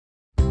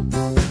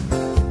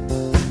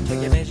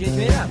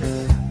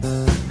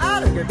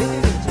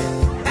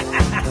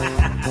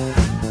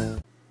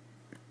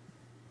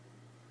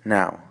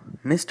Now,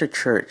 Mr.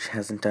 Church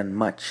hasn't done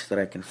much that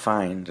I can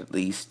find, at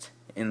least,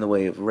 in the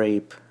way of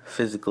rape,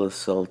 physical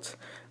assault,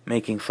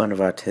 making fun of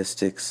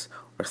autistics,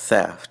 or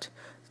theft,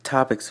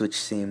 topics which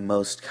seem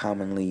most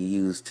commonly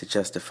used to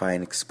justify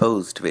an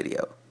exposed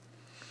video.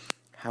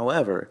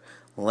 However,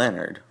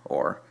 Leonard,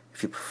 or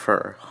if you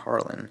prefer,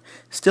 Harlan,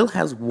 still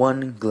has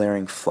one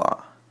glaring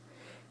flaw.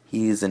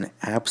 He is an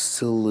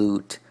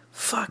absolute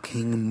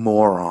fucking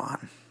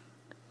moron.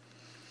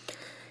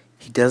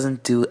 He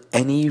doesn't do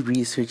any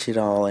research at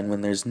all, and when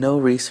there's no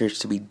research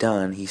to be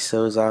done, he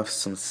shows off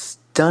some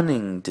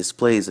stunning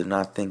displays of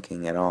not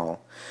thinking at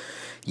all.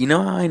 You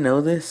know how I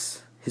know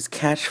this? His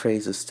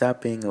catchphrase of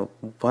 "stop being a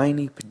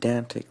whiny,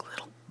 pedantic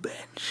little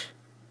bitch."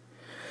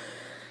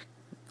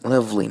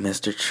 Lovely,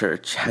 Mr.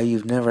 Church, how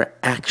you've never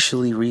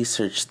actually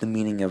researched the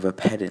meaning of a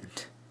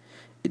pedant.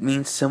 It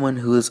means someone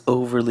who is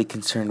overly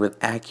concerned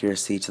with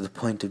accuracy to the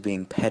point of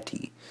being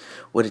petty.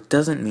 What it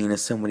doesn't mean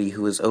is somebody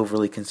who is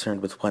overly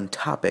concerned with one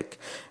topic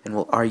and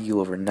will argue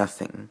over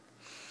nothing.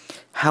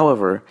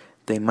 However,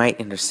 they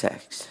might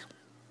intersect.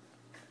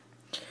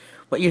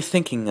 What you're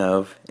thinking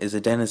of is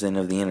a denizen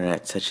of the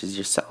internet such as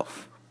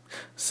yourself.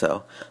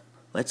 So,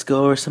 let's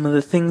go over some of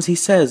the things he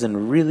says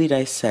and really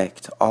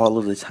dissect all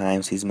of the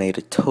times he's made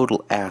a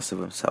total ass of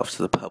himself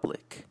to the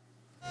public.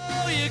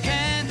 Oh, you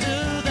can't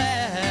do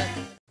that.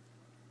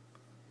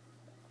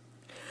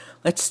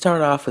 Let's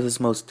start off with his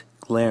most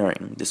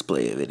glaring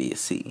display of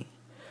idiocy.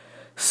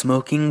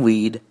 Smoking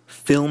weed,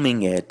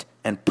 filming it,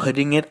 and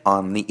putting it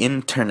on the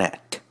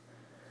internet.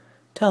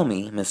 Tell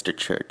me, Mr.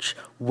 Church,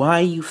 why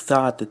you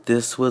thought that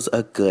this was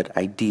a good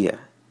idea.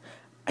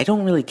 I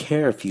don't really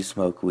care if you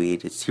smoke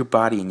weed. It's your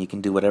body and you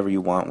can do whatever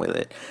you want with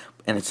it.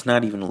 And it's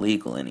not even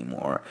illegal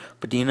anymore.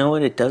 But do you know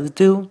what it does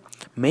do?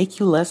 Make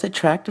you less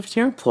attractive to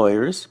your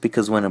employers,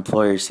 because when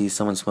employers see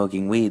someone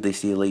smoking weed, they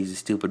see a lazy,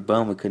 stupid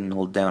bum who couldn't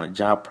hold down a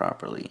job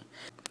properly.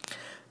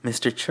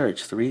 Mr.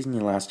 Church, the reason you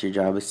lost your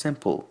job is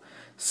simple.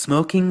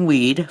 Smoking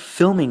weed,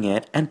 filming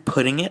it, and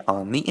putting it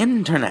on the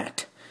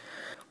internet.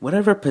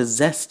 Whatever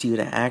possessed you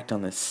to act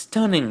on this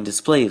stunning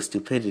display of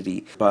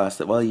stupidity, boss,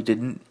 that while you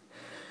didn't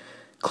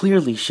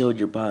clearly showed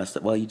your boss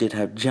that while you did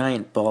have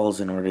giant balls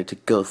in order to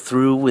go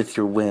through with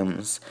your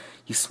whims,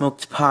 you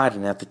smoked pot,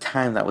 and at the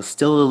time that was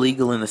still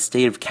illegal in the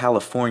state of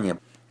California.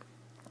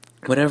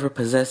 Whatever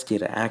possessed you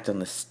to act on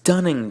the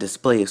stunning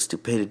display of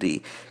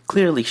stupidity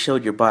clearly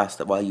showed your boss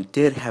that while you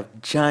did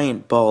have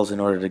giant balls in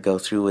order to go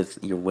through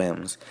with your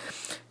whims,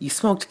 you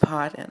smoked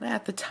pot, and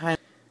at the time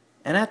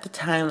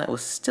that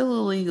was still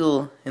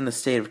illegal in the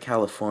state of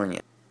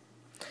California.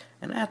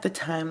 And at the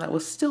time, that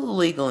was still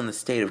illegal in the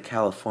state of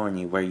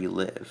California where you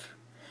live.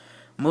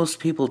 Most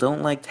people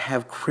don't like to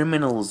have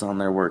criminals on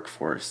their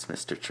workforce,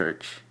 Mr.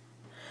 Church.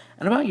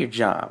 And about your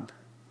job,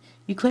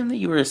 you claim that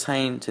you were a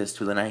scientist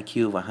with an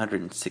IQ of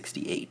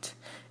 168,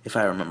 if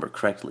I remember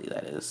correctly,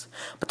 that is.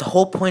 But the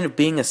whole point of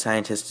being a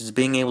scientist is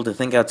being able to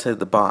think outside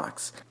the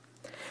box.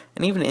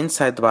 And even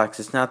inside the box,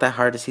 it's not that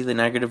hard to see the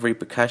negative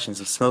repercussions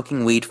of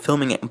smoking weed,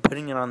 filming it, and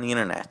putting it on the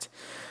internet.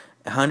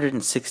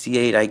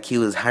 168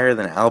 IQ is higher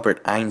than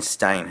Albert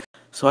Einstein.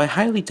 So I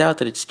highly doubt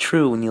that it's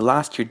true when you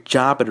lost your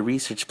job at a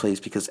research place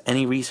because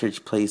any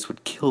research place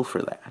would kill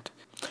for that.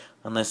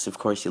 Unless, of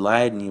course, you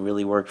lied and you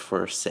really worked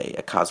for, say,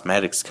 a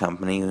cosmetics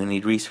company who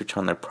need research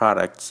on their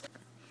products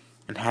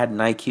and had an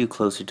IQ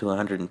closer to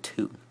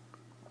 102.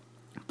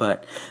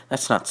 But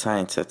that's not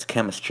science, that's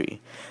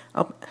chemistry.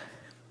 I'm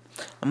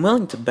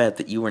willing to bet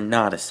that you were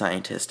not a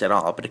scientist at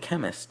all, but a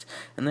chemist.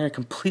 And there are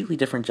completely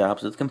different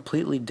jobs with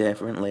completely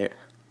different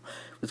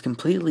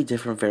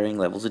varying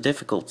levels of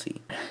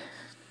difficulty.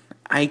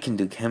 I can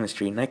do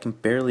chemistry, and I can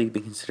barely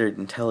be considered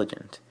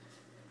intelligent.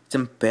 It's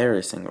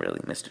embarrassing, really,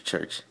 Mr.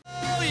 Church.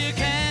 Oh, you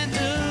can't do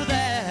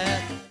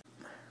that.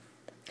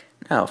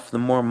 Now, for the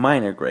more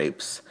minor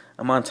grapes,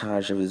 a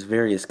montage of his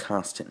various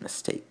constant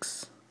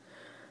mistakes.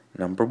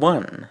 Number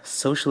 1,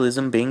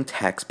 socialism being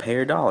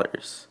taxpayer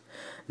dollars.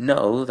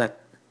 No,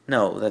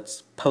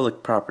 that's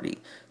public property.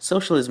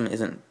 Socialism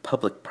isn't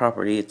public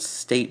property, it's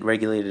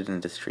state-regulated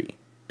industry.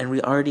 And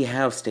we already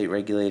have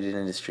state-regulated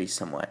industry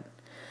somewhat.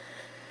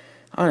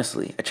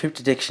 Honestly, a trip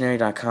to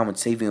dictionary.com would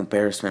save you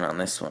embarrassment on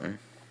this one.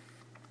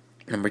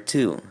 Number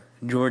 2,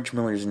 George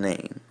Miller's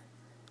name.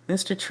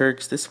 Mr.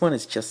 Church, this one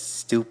is just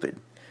stupid.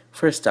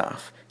 First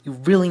off, you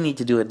really need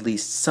to do at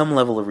least some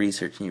level of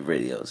research in your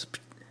videos.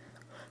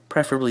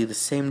 Preferably the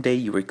same day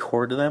you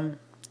record them.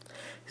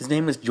 His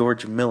name is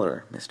George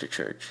Miller, Mr.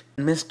 Church.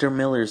 And Mr.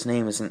 Miller's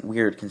name isn't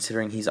weird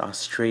considering he's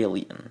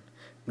Australian.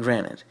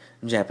 Granted,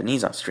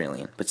 Japanese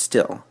Australian, but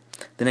still,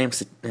 the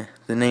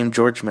name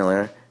George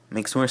Miller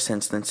makes more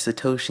sense than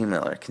Satoshi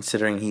Miller,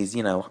 considering he's,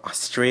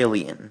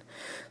 Australian.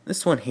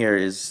 This one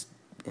is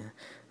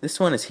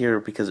here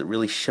because it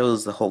really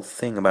shows the whole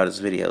thing about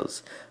his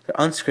videos.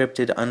 They're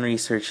unscripted,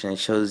 unresearched, and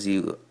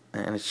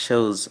it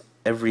shows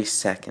every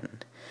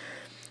second.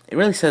 It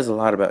really says a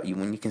lot about you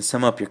when you can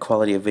sum up your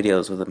quality of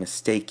videos with a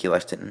mistake you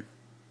left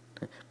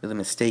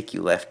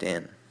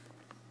in.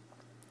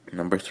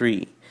 Number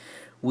 3.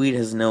 Weed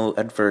has no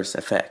adverse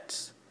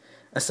effects.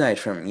 Aside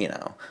from,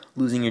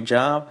 losing your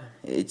job,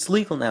 It's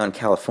legal now in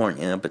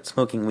California, but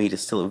smoking weed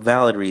is still a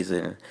valid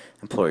reason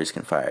employers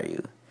can fire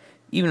you.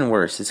 Even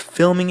worse is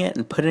filming it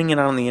and putting it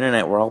on the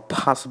internet where all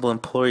possible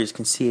employers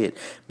can see it,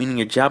 meaning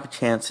your job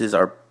chances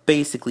are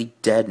basically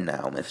dead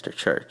now, Mr.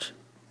 Church.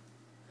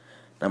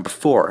 Number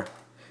 4.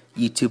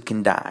 YouTube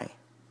can die.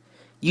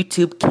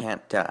 YouTube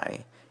can't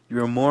die.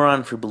 You're a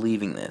moron for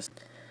believing this.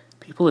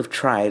 People have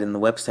tried and the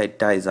website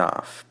dies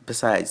off.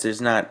 Besides,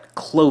 there's not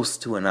close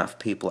to enough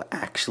people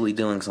actually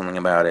doing something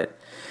about it.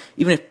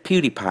 Even if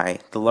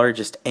PewDiePie, the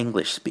largest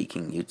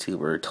English-speaking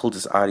YouTuber, told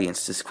his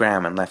audience to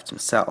scram and left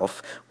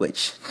himself,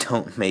 which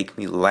don't make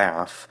me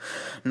laugh,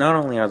 not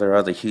only are there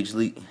other huge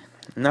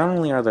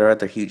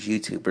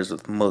YouTubers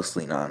with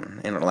mostly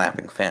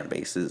non-interlapping fan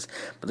bases,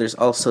 but there's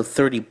also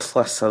 30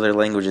 plus other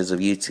languages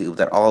of YouTube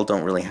that all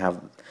don't really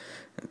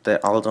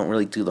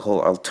do the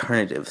whole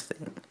alternative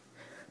thing.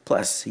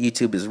 Plus,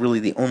 YouTube is really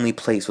the only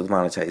place with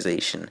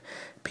monetization.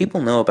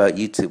 People know about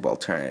YouTube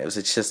alternatives,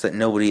 it's just that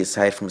nobody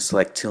aside from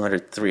select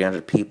 200,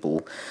 300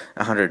 people,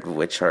 100 of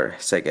which are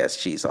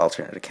SegSG's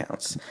alternate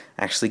accounts,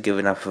 actually give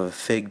enough of a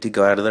fig to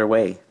go out of their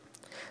way.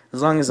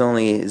 As long as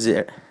only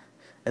not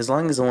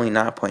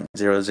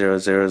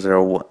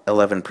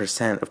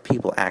 0.00011% of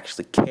people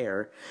actually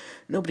care,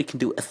 nobody can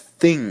do a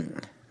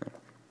thing.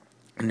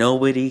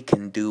 Nobody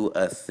can do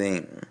a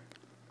thing.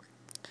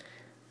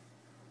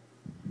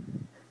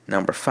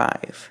 Number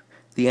 5.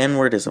 The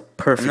N-word is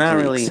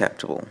perfectly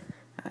acceptable.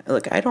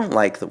 Look, I don't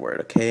like the word,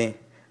 okay?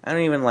 I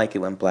don't even like it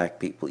when black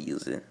people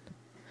use it.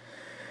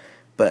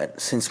 But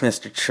since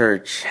Mr.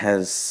 Church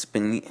has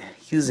been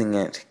using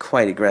it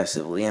quite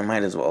aggressively, I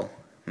might as well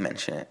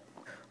mention it.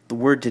 The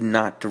word did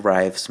not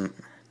derive from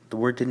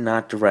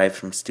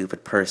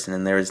stupid person,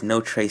 and there is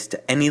no trace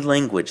to any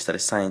language that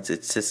assigns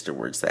its sister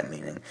words that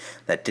meaning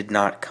that did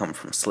not come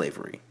from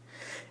slavery.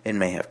 It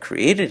may have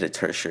created a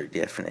tertiary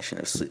definition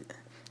of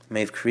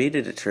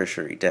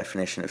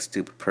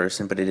stupid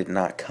person, but it did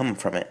not come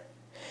from it.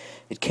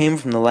 It came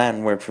from the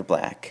Latin word for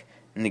black,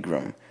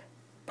 nigrum,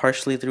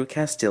 partially through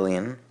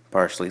Castilian,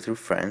 partially through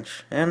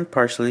French, and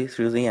partially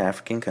through the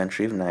African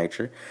country of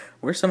Niger,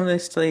 where some of the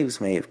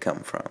slaves may have come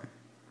from.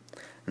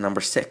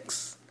 Number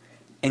 6.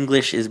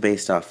 English is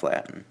based off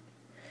Latin.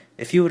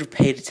 If you would have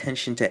paid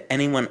attention to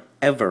anyone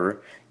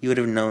ever, you would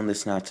have known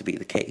this not to be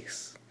the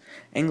case.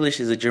 English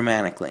is a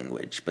Germanic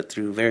language, but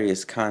through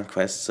various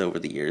conquests over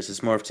the years has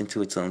morphed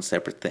into its own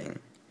separate thing.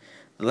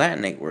 The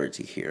Latinate words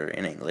you hear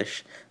in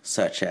English,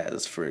 such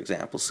as, for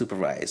example,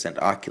 supervise and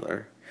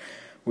ocular,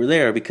 were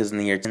there because in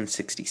the year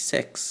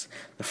 1066,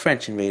 the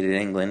French invaded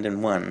England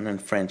and won, and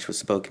French was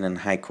spoken in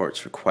high courts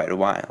for quite a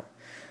while.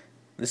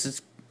 This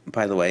is,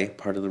 by the way,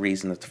 part of the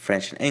reason that the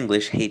French and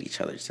English hate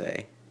each other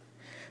today.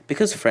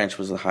 Because French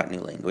was a hot new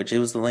language, it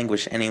was the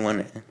language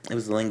anyone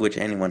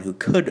who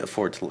could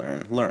afford to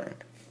learn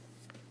learned.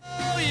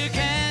 Oh, you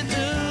can't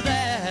do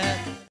that.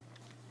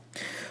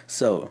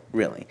 So,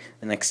 really,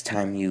 the next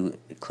time you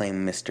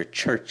claim Mr.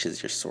 Church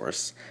as your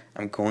source,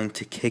 I'm going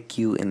to kick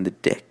you in the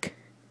dick.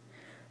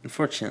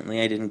 Unfortunately,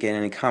 I didn't get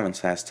any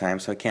comments last time,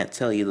 so I can't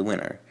tell you the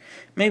winner.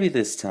 Maybe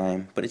this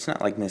time, but it's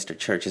not like Mr.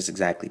 Church is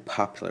exactly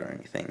popular or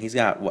anything. He's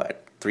got,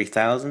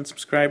 3,000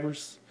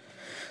 subscribers?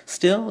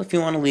 Still, if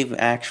you want to leave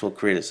actual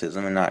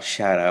criticism and not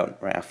shout out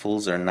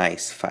raffles or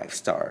nice 5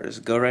 stars,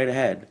 go right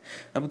ahead.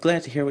 I'll be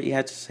glad to hear what you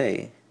had to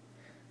say.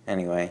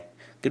 Anyway,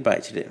 goodbye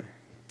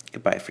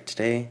for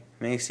today.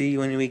 May I see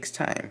you in a week's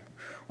time.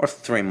 Or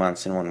 3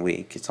 months in 1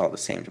 week. It's all the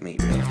same to me,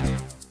 really.